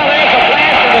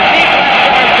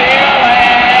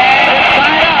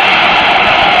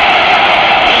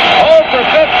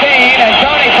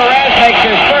 Makes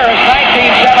his first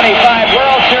 1975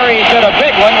 World Series hit, a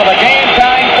big one with a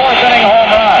game-tying 4th inning home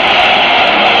run.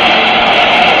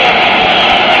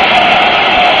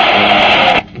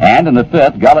 And in the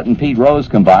 5th, Gullett and Pete Rose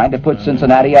combined to put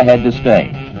Cincinnati ahead to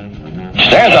stay.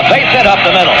 There's a base hit up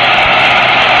the middle.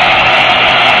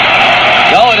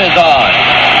 Gullett is on.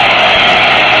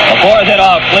 The 4th hit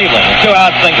off Cleveland, a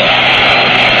 2-out single.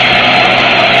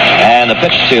 And the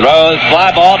pitch to Rose,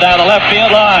 fly ball down the left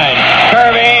field line.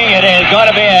 Curving, it is going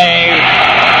to be a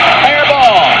fair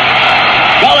ball.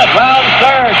 Gullett rounds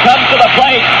third, comes to the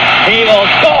plate. He will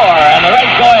score, and the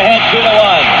Reds go ahead 2-1.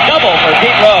 Double for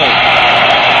Pete Rose.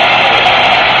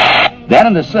 Then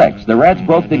in the 6th, the Reds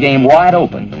broke the game wide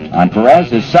open on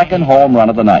Perez's 2nd home run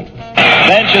of the night.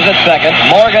 Bench is at second,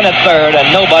 Morgan at third,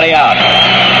 and nobody out.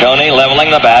 Tony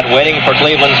leveling the bat, waiting for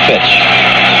Cleveland's pitch.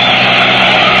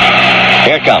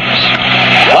 Here it comes.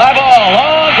 Fly ball,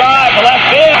 long drive to left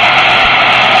field.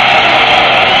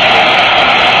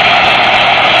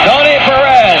 Tony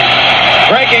Perez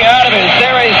breaking out of his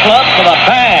series slump with a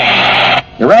bang.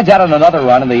 The Reds added another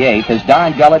run in the 8th as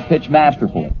Don Gullett pitched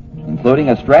masterfully, including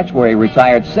a stretch where he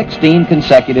retired 16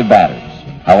 consecutive batters.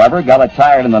 However, Gullett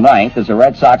tired in the 9th as the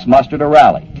Red Sox mustered a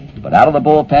rally. But out of the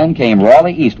bullpen came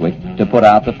Raleigh Eastwick to put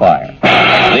out the fire.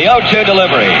 The 0-2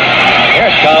 delivery. Here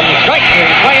it comes. Strike three,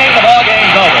 swinging. The ball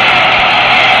game's over.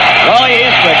 Raleigh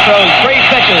Eastwick throws 3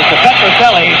 pitches to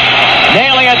Petrocelli,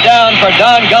 nailing it down for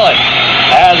Don Gullett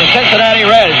as the Cincinnati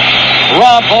Reds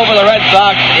romp over the Red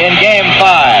Sox in Game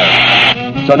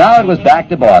 5. So now it was back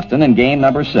to Boston in game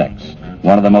number 6,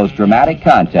 one of the most dramatic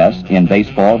contests in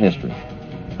baseball history.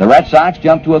 The Red Sox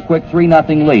jumped to a quick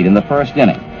 3-0 lead in the 1st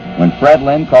inning when Fred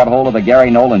Lynn caught hold of a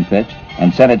Gary Nolan pitch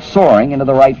and sent it soaring into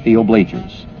the right field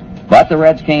bleachers. But the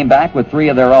Reds came back with 3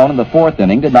 of their own in the 4th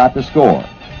inning to knot the score.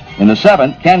 In the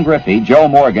 7th, Ken Griffey, Joe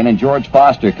Morgan, and George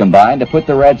Foster combined to put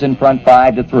the Reds in front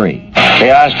 5-3.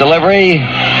 Chaos delivery.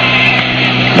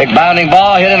 Big bounding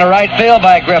ball hit into right field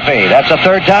by Griffey. That's the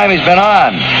third time he's been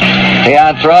on.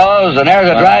 Theon throws, and there's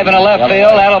a drive into left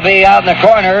field. That'll be out in the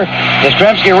corner.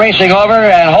 Yastrzemski racing over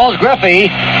and holds Griffey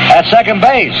at second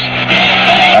base.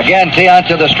 Again, Theon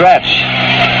to the stretch.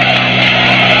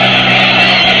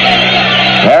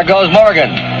 There goes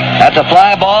Morgan. That's a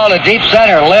fly ball to deep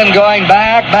center. Lynn going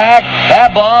back.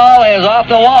 That ball is off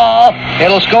the wall.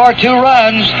 It'll score 2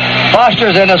 runs.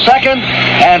 Foster's in the second,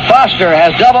 and Foster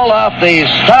has doubled off the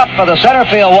top of the center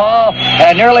field wall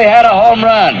and nearly had a home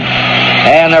run.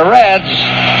 And the Reds,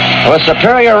 with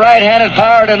superior right-handed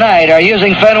power tonight, are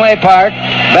using Fenway Park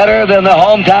better than the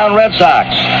hometown Red Sox.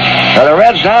 So the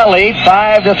Reds now lead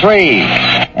 5-3.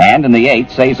 And in the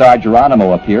 8th, Cesar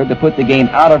Geronimo appeared to put the game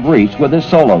out of reach with his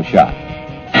solo shot.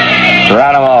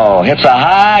 Geronimo hits a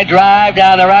high drive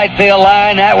down the right field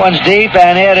line. That one's deep,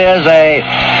 and it is a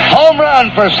home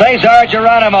run for Cesar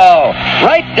Geronimo.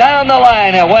 Right down the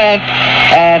line it went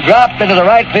and dropped into the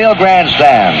right field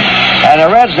grandstand. And the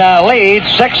Reds now lead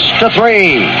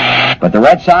 6-3. But the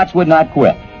Red Sox would not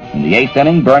quit. In the 8th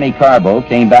inning, Bernie Carbo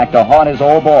came back to haunt his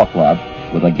old ball club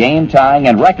with a game-tying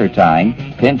and record-tying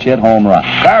pinch-hit home run.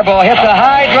 Carbo hits a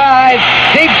high drive,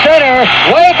 deep center,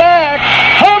 way back,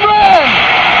 home run!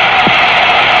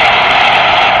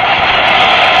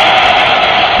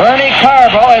 Bernie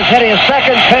Carbo has hit his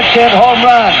second pinch-hit home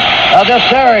run of this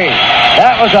series.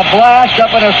 That was a blast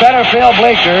up in the center field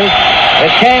bleachers.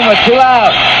 It came with 2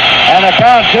 outs, and the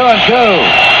count 2-2.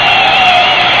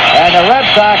 And the Red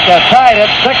Sox have tied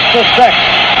it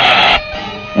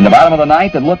 6-6. In the bottom of the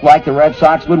 9th, it looked like the Red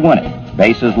Sox would win it.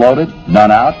 Bases loaded, none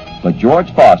out, but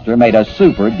George Foster made a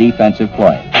super defensive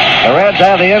play. The Reds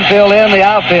have the infield in, the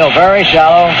outfield very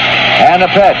shallow, and the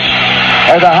pitch.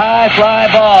 There's a high fly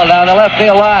ball down the left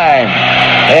field line.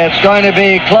 It's going to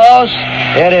be close.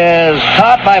 It is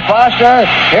caught by Foster.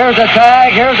 Here's a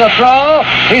tag. Here's a throw.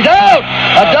 He's out.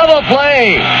 A double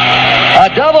play. A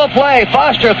double play.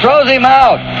 Foster throws him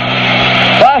out.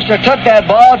 Foster took that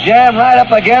ball, jammed right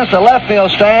up against the left field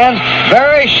stands,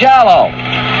 very shallow.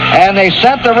 And they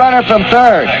sent the runner from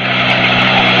third.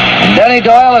 And Denny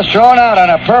Doyle is thrown out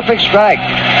on a perfect strike.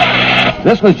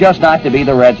 This was just not to be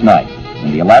the Reds' night.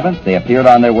 In the 11th, they appeared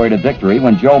on their way to victory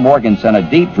when Joe Morgan sent a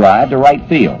deep drive to right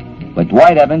field. But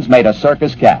Dwight Evans made a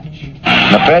circus catch.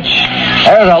 The pitch.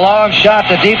 There's a long shot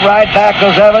to deep right. Back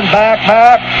goes Evans. Back.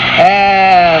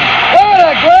 And what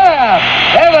a grab!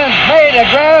 Evans made a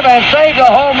grab and saved a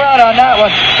home run on that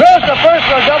one. Throws the first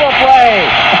for a double play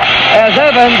as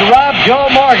Evans robbed Joe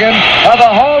Morgan of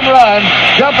a home run,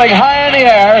 jumping high in the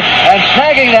air and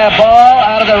snagging that ball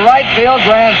out of the right field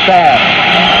grandstand.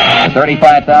 The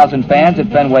 35,000 fans at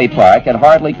Fenway Park had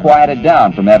hardly quieted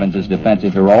down from Evans's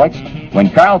defensive heroics when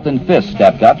Carlton Fisk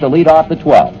stepped up to lead off the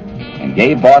 12th and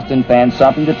gave Boston fans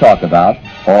something to talk about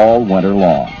all winter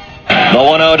long. The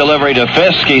 1-0 delivery to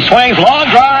Fisk. He swings, long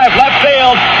drive, left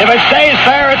field. If it stays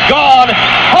fair, it's gone.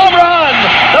 Home run!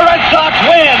 The Red Sox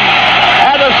win!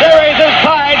 And the series is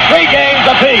tied 3 games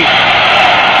apiece.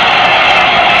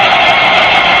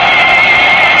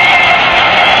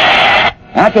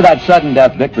 After that sudden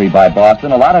death victory by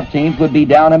Boston, a lot of teams would be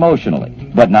down emotionally,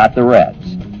 but not the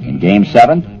Reds. In Game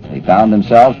 7, they found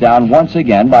themselves down once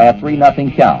again by a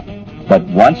 3-0 count. But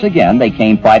once again, they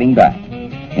came fighting back.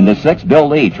 In the 6th, Bill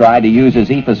Lee tried to use his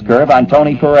ephus curve on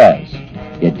Tony Perez.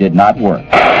 It did not work.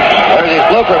 There's his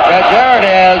blooper pitch. There it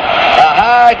is. A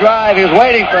high drive. He was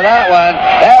waiting for that one.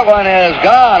 That one is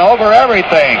gone over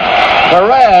everything.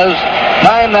 Perez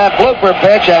timed that blooper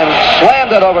pitch and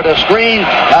slammed it over the screen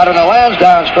out on the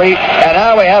Lansdowne Street. And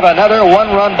now we have another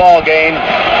 1-run ball game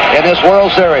in this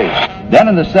World Series.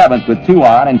 Then in the 7th, with 2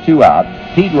 on and 2 out,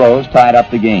 Pete Rose tied up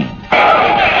the game.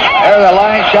 There's a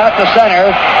line shot to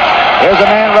center. Here's a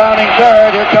man rounding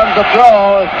third. Here comes the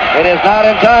throw. It is not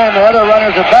in time. The other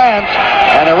runners advance,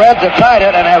 and the Reds have tied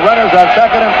it and have runners on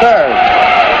second and third.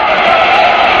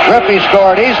 Griffey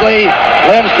scored easily.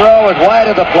 Lynn's throw was wide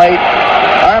of the plate.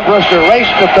 Armbruster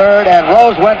raced to third, and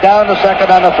Rose went down to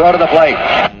second on the throw to the plate.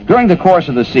 During the course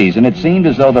of the season, it seemed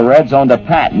as though the Reds owned a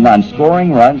patent on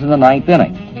scoring runs in the 9th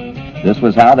inning. This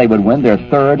was how they would win their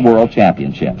 3rd World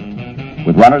Championship.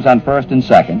 With runners on first and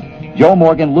second, Joe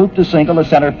Morgan looped a single to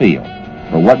center field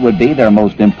for what would be their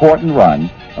most important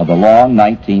run of the long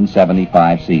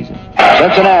 1975 season.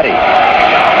 Cincinnati,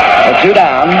 with 2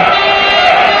 down,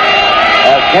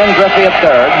 has Ken Griffey at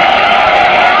third,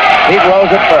 Pete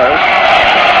Rose at first,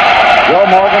 Joe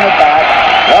Morgan at bat,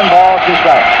 1 ball, 2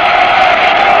 strikes.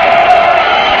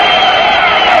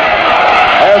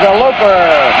 There's a looper,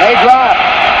 may drop.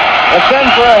 It's in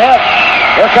for a hit.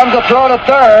 Here comes a throw to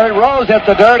third. Rose hits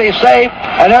the dirt. He's safe.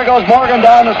 And there goes Morgan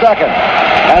down to second.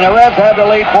 And the Reds have the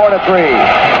lead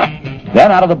 4-3.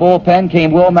 Then out of the bullpen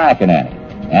came Will McInerney.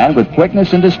 And with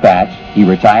quickness and dispatch, he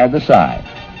retired the side.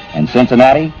 And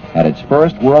Cincinnati had its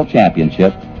first World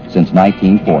Championship since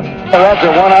 1940. The Reds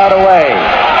are 1 out away.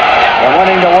 They're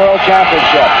winning the World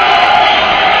Championship.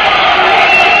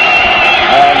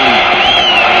 And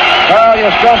Carl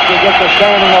Yastrzemski gets a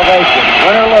standing ovation.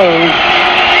 Win or lose,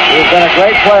 he's been a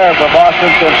great player for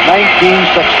Boston since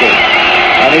 1960.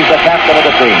 And he's the captain of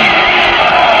the team.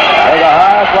 There's a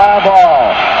high fly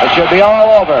ball. It should be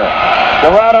all over.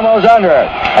 Geronimo's under it.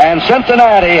 And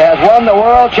Cincinnati has won the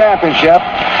World Championship,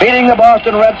 beating the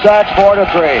Boston Red Sox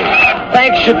 4-3.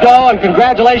 Thanks, Chateau, and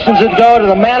congratulations to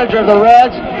the manager of the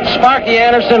Reds, Sparky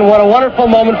Anderson. What a wonderful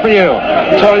moment for you.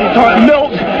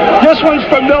 Milt, this one's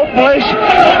for Milt Bush,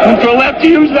 and for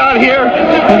Lefty who's not here,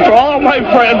 and for all my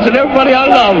friends and everybody I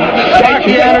love.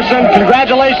 Sparky Anderson,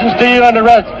 congratulations to you and the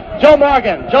Reds. Joe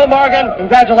Morgan,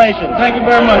 congratulations. Thank you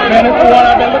very much, man. It's the one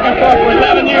I've been looking for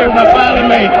 11 years, and I finally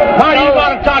made it. Marty, you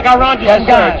want to talk around you? Yes,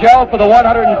 sir. Joe, for the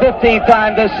 115th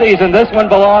time this season, this one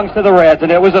belongs to the Reds,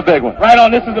 and it was a big one. Right on.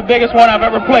 This is the biggest one I've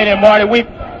ever played in, Marty. We've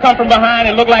come from behind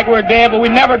and looked like we're dead, but we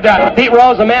never died. Pete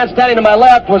Rose, the man standing to my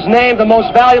left, was named the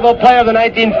most valuable player of the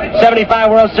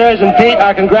 1975 World Series, and Pete,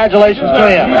 our congratulations to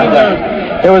him.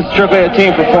 It was strictly a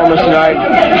team performance tonight.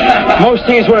 Most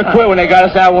teams would have quit when they got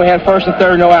us out when we had first and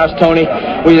third, no outs, Tony.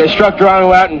 They struck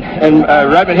Geronimo out, and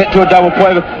Redmond hit to a double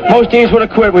play. But most teams would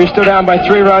have quit. We stood down by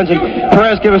 3 runs, and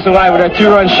Perez gave us a life with that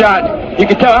 2-run shot. You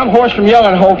can tell I'm hoarse from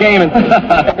yelling the whole game. And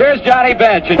here's Johnny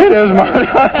Bench. It is, Marty.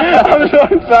 I'm so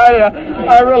excited.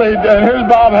 I really, and here's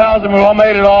Bob Housen, who all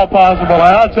made it all possible. And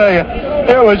I'll tell you,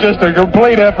 it was just a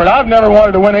complete effort. I've never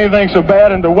wanted to win anything so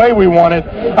bad, and the way we won it,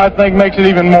 I think, makes it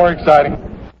even more exciting.